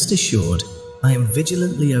 Rest assured, I am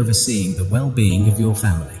vigilantly overseeing the well-being of your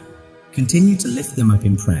family. Continue to lift them up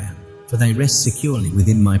in prayer, for they rest securely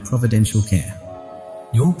within my providential care.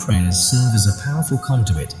 Your prayers serve as a powerful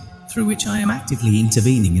conduit through which I am actively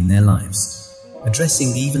intervening in their lives,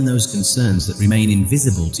 addressing even those concerns that remain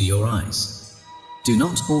invisible to your eyes. Do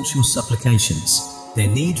not halt your supplications. Their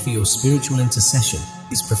need for your spiritual intercession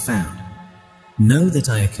is profound. Know that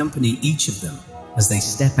I accompany each of them as they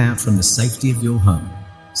step out from the safety of your home,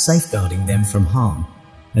 safeguarding them from harm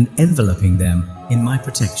and enveloping them in my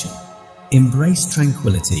protection. Embrace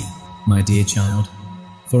tranquility, my dear child,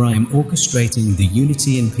 for I am orchestrating the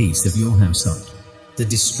unity and peace of your household. The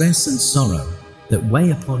distress and sorrow that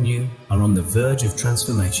weigh upon you are on the verge of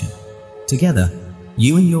transformation. Together,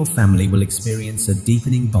 you and your family will experience a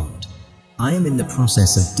deepening bond. I am in the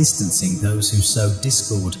process of distancing those who sow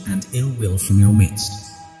discord and ill will from your midst.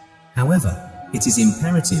 However, it is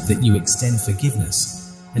imperative that you extend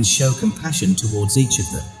forgiveness and show compassion towards each of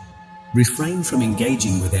them. Refrain from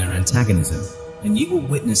engaging with their antagonism, and you will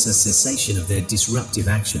witness a cessation of their disruptive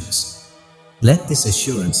actions. Let this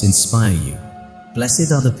assurance inspire you.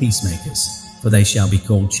 Blessed are the peacemakers, for they shall be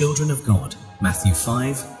called children of God. Matthew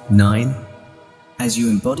 5:9. As you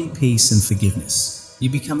embody peace and forgiveness, you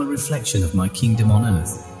become a reflection of my kingdom on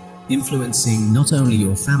earth, influencing not only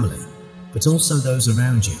your family, but also those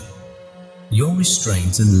around you. Your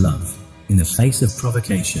restraint and love in the face of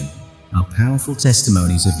provocation are powerful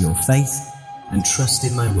testimonies of your faith and trust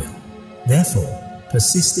in my will. Therefore,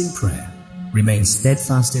 persist in prayer, remain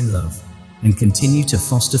steadfast in love, and continue to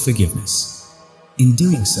foster forgiveness. In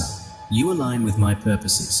doing so, you align with my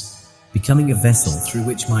purposes, becoming a vessel through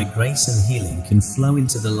which my grace and healing can flow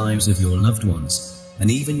into the lives of your loved ones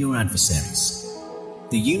and even your adversaries.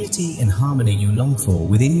 The unity and harmony you long for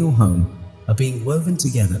within your home are being woven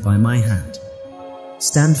together by my hand.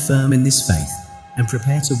 Stand firm in this faith and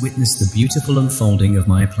prepare to witness the beautiful unfolding of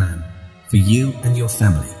my plan for you and your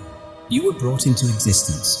family. You were brought into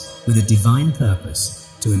existence with a divine purpose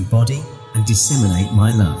to embody and disseminate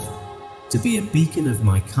my love, to be a beacon of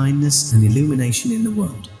my kindness and illumination in the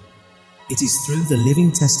world. It is through the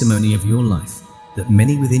living testimony of your life that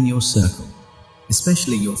many within your circle,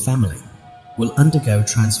 especially your family, will undergo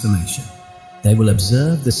transformation. They will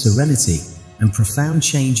observe the serenity and profound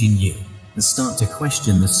change in you and start to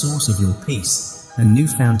question the source of your peace and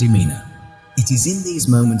newfound demeanor. It is in these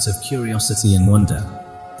moments of curiosity and wonder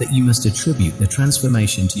that you must attribute the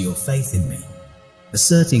transformation to your faith in me,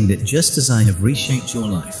 asserting that just as I have reshaped your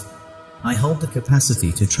life, I hold the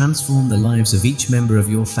capacity to transform the lives of each member of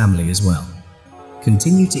your family as well.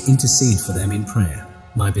 Continue to intercede for them in prayer,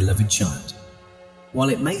 my beloved child. While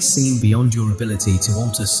it may seem beyond your ability to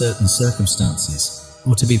alter certain circumstances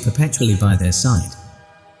or to be perpetually by their side,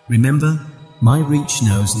 remember, my reach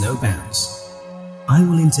knows no bounds. I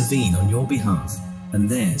will intervene on your behalf and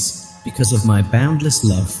theirs because of my boundless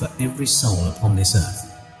love for every soul upon this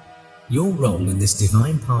earth. Your role in this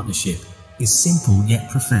divine partnership is simple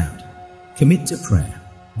yet profound. Commit to prayer,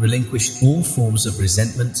 relinquish all forms of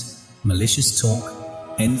resentment, malicious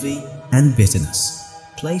talk, envy, and bitterness.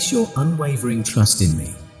 Place your unwavering trust in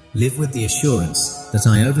me. Live with the assurance that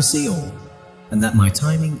I oversee all and that my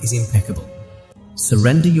timing is impeccable.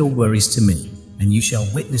 Surrender your worries to me, and you shall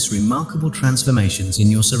witness remarkable transformations in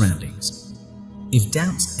your surroundings. If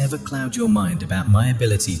doubts ever cloud your mind about my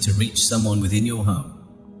ability to reach someone within your home,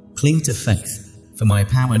 cling to faith, for my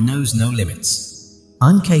power knows no limits.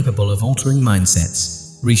 I'm capable of altering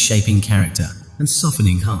mindsets, reshaping character, and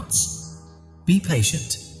softening hearts. Be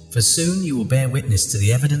patient, for soon you will bear witness to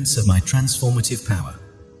the evidence of my transformative power.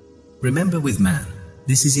 Remember, with man,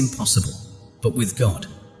 this is impossible, but with God,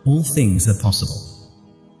 all things are possible.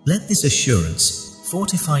 Let this assurance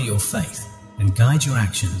fortify your faith and guide your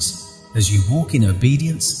actions as you walk in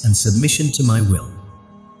obedience and submission to my will.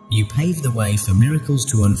 You pave the way for miracles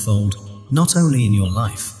to unfold not only in your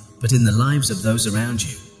life, but in the lives of those around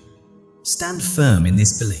you. Stand firm in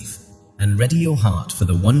this belief and ready your heart for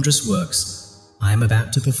the wondrous works I am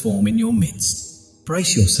about to perform in your midst.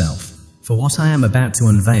 Brace yourself for what I am about to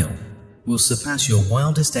unveil, will surpass your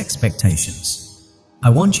wildest expectations. I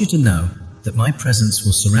want you to know that my presence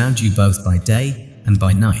will surround you both by day and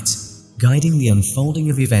by night, guiding the unfolding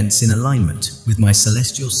of events in alignment with my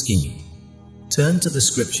celestial scheme. Turn to the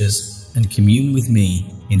scriptures and commune with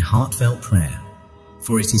me in heartfelt prayer,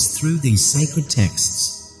 for it is through these sacred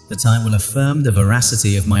texts that I will affirm the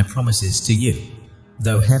veracity of my promises to you.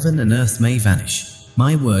 Though heaven and earth may vanish,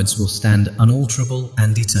 my words will stand unalterable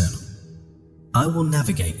and eternal. I will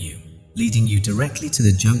navigate you, leading you directly to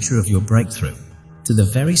the juncture of your breakthrough, to the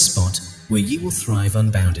very spot where you will thrive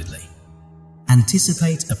unboundedly.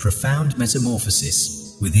 Anticipate a profound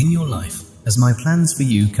metamorphosis within your life as my plans for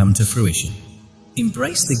you come to fruition.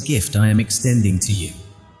 Embrace the gift I am extending to you.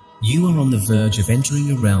 You are on the verge of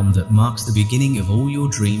entering a realm that marks the beginning of all your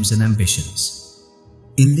dreams and ambitions.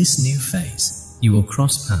 In this new phase, you will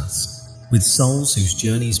cross paths with souls whose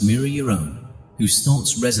journeys mirror your own, whose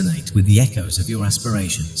thoughts resonate with the echoes of your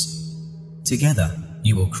aspirations. Together,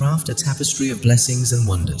 you will craft a tapestry of blessings and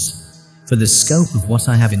wonders, for the scope of what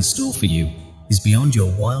I have in store for you is beyond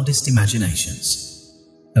your wildest imaginations.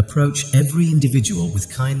 Approach every individual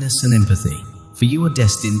with kindness and empathy, for you are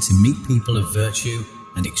destined to meet people of virtue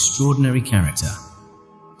and extraordinary character.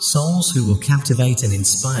 Souls who will captivate and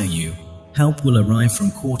inspire you. Help will arrive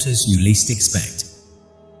from quarters you least expect.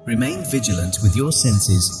 Remain vigilant with your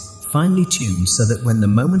senses finely tuned so that when the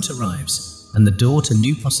moment arrives and the door to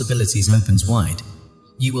new possibilities opens wide,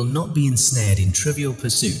 you will not be ensnared in trivial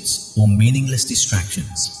pursuits or meaningless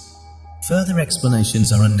distractions. Further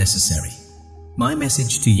explanations are unnecessary. My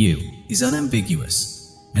message to you is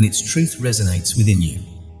unambiguous, and its truth resonates within you.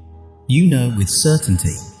 You know with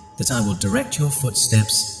certainty that I will direct your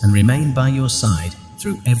footsteps and remain by your side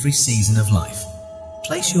through every season of life.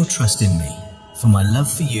 Place your trust in me, for my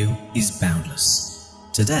love for you is boundless.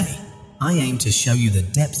 Today, I aim to show you the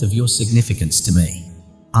depth of your significance to me.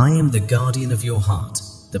 I am the guardian of your heart,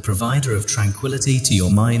 the provider of tranquility to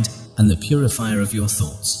your mind, and the purifier of your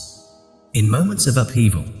thoughts. In moments of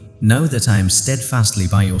upheaval, know that I am steadfastly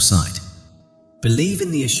by your side. Believe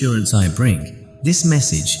in the assurance I bring. This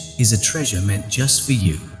message is a treasure meant just for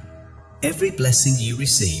you. Every blessing you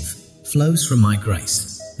receive flows from my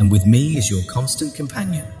grace, and with me is your constant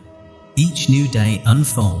companion. Each new day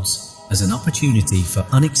unfolds as an opportunity for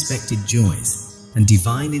unexpected joys and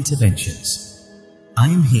divine interventions. I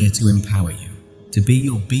am here to empower you, to be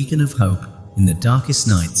your beacon of hope in the darkest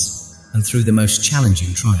nights and through the most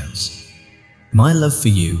challenging trials. My love for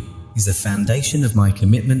you is the foundation of my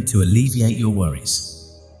commitment to alleviate your worries.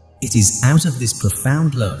 It is out of this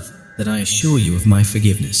profound love that I assure you of my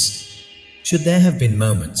forgiveness. Should there have been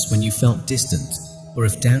moments when you felt distant, or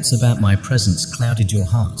if doubts about my presence clouded your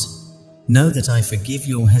heart, know that I forgive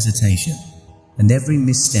your hesitation and every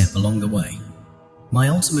misstep along the way. My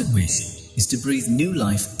ultimate wish is to breathe new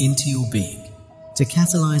life into your being, to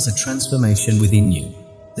catalyze a transformation within you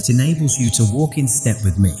that enables you to walk in step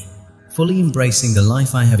with me, fully embracing the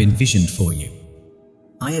life I have envisioned for you.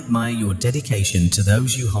 I admire your dedication to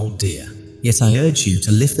those you hold dear, yet I urge you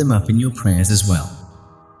to lift them up in your prayers as well.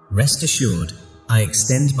 Rest assured, I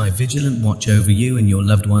extend my vigilant watch over you and your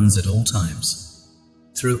loved ones at all times.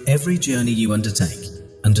 Through every journey you undertake,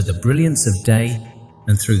 under the brilliance of day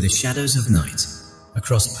and through the shadows of night,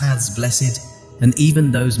 across paths blessed and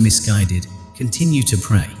even those misguided, continue to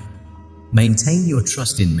pray. Maintain your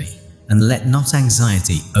trust in me and let not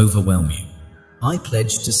anxiety overwhelm you. I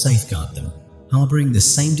pledge to safeguard them, harboring the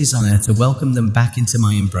same desire to welcome them back into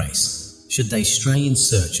my embrace, should they stray in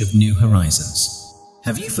search of new horizons.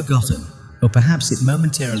 Have you forgotten, or perhaps it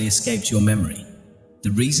momentarily escaped your memory,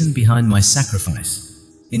 the reason behind my sacrifice,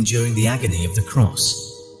 enduring the agony of the cross?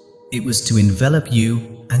 It was to envelop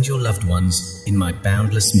you and your loved ones in my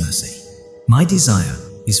boundless mercy. My desire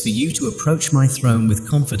is for you to approach my throne with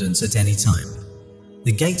confidence at any time.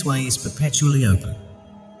 The gateway is perpetually open.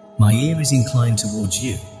 My ear is inclined towards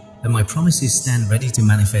you, and my promises stand ready to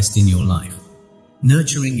manifest in your life,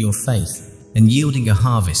 nurturing your faith and yielding a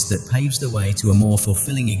harvest that paves the way to a more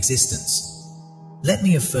fulfilling existence. Let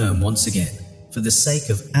me affirm once again, for the sake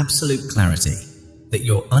of absolute clarity, that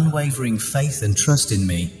your unwavering faith and trust in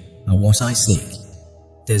me are what I seek.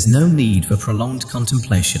 There's no need for prolonged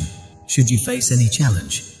contemplation. Should you face any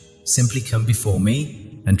challenge, simply come before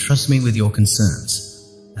me and trust me with your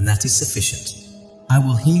concerns, and that is sufficient. I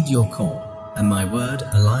will heed your call, and my word,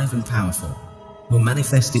 alive and powerful, will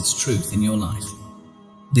manifest its truth in your life.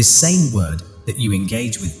 This same word that you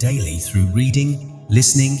engage with daily through reading,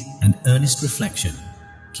 listening, and earnest reflection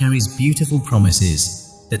carries beautiful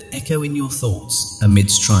promises that echo in your thoughts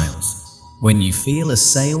amidst trials. When you feel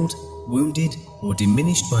assailed, wounded, or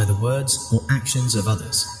diminished by the words or actions of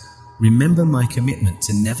others, remember my commitment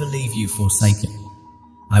to never leave you forsaken.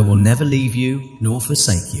 I will never leave you nor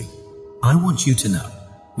forsake you. I want you to know,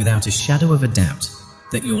 without a shadow of a doubt,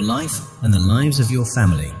 that your life and the lives of your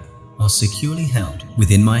family are securely held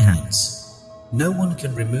within my hands. No one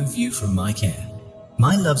can remove you from my care.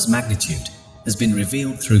 My love's magnitude has been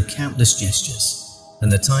revealed through countless gestures,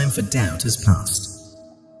 and the time for doubt has passed.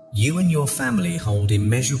 You and your family hold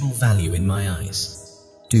immeasurable value in my eyes.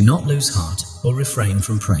 Do not lose heart or refrain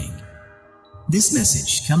from praying. This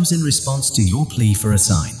message comes in response to your plea for a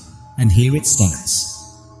sign, and here it stands.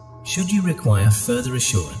 Should you require further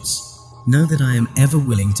assurance, know that I am ever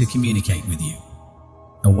willing to communicate with you.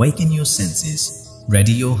 Awaken your senses,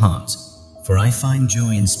 ready your heart, for I find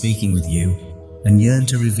joy in speaking with you and yearn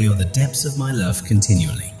to reveal the depths of my love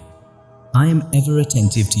continually. I am ever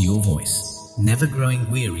attentive to your voice, never growing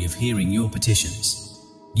weary of hearing your petitions.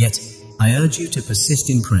 Yet, I urge you to persist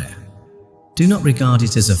in prayer. Do not regard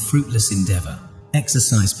it as a fruitless endeavor.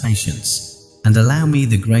 Exercise patience and allow me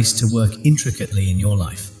the grace to work intricately in your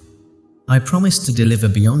life. I promise to deliver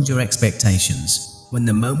beyond your expectations when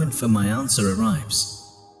the moment for my answer arrives.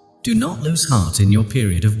 Do not lose heart in your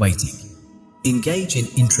period of waiting. Engage in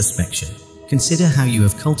introspection. Consider how you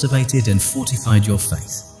have cultivated and fortified your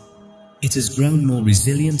faith. It has grown more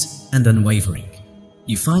resilient and unwavering.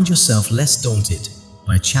 You find yourself less daunted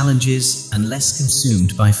by challenges and less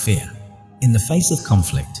consumed by fear. In the face of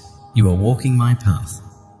conflict, you are walking my path,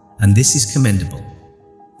 and this is commendable.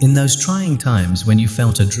 In those trying times when you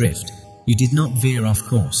felt adrift, you did not veer off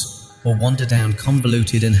course or wander down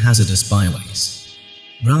convoluted and hazardous byways.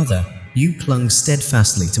 Rather, you clung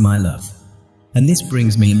steadfastly to my love, and this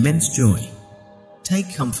brings me immense joy.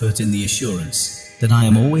 Take comfort in the assurance that I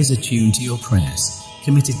am always attuned to your prayers,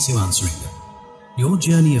 committed to answering them. Your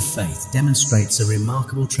journey of faith demonstrates a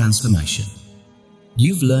remarkable transformation.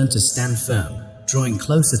 You've learned to stand firm, drawing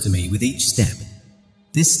closer to me with each step.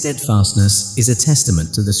 This steadfastness is a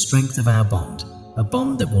testament to the strength of our bond, a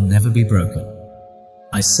bond that will never be broken.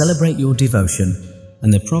 I celebrate your devotion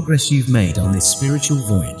and the progress you've made on this spiritual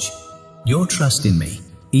voyage. Your trust in me,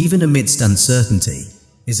 even amidst uncertainty,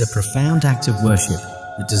 is a profound act of worship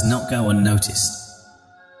that does not go unnoticed.